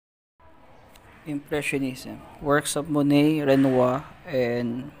Impressionism, works of Monet, Renoir,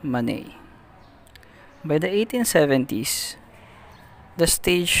 and Manet. By the 1870s, the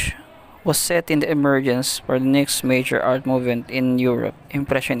stage was set in the emergence for the next major art movement in Europe,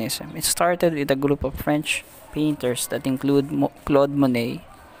 Impressionism. It started with a group of French painters that include Claude Monet,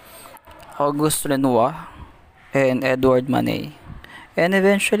 Auguste Renoir, and Edouard Manet, and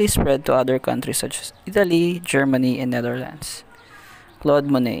eventually spread to other countries such as Italy, Germany, and Netherlands. Claude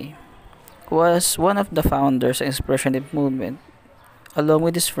Monet was one of the founders of the Impressionist movement, along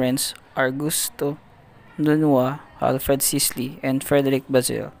with his friends Auguste Renoir, Alfred Sisley, and Frederic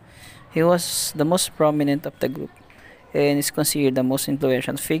Bazille. He was the most prominent of the group and is considered the most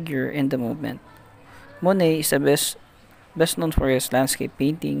influential figure in the movement. Monet is the best known for his landscape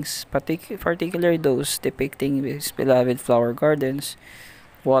paintings, particularly those depicting his beloved flower gardens,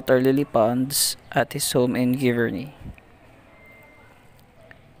 water lily ponds at his home in Giverny.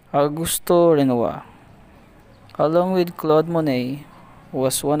 Augusto Renoir, along with Claude Monet,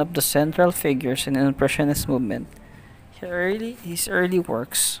 was one of the central figures in the Impressionist movement. His early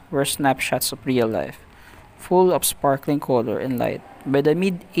works were snapshots of real life, full of sparkling color and light. By the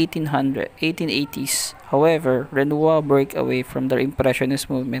mid 1880s, however, Renoir broke away from the Impressionist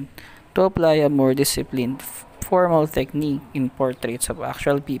movement to apply a more disciplined, formal technique in portraits of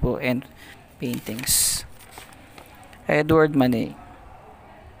actual people and paintings. Edouard Manet.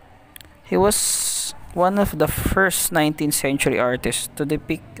 He was one of the first 19th century artists to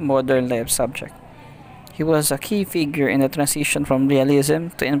depict modern life subject. He was a key figure in the transition from realism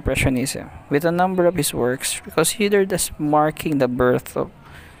to impressionism, with a number of his works considered as marking the birth of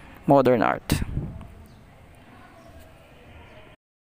modern art.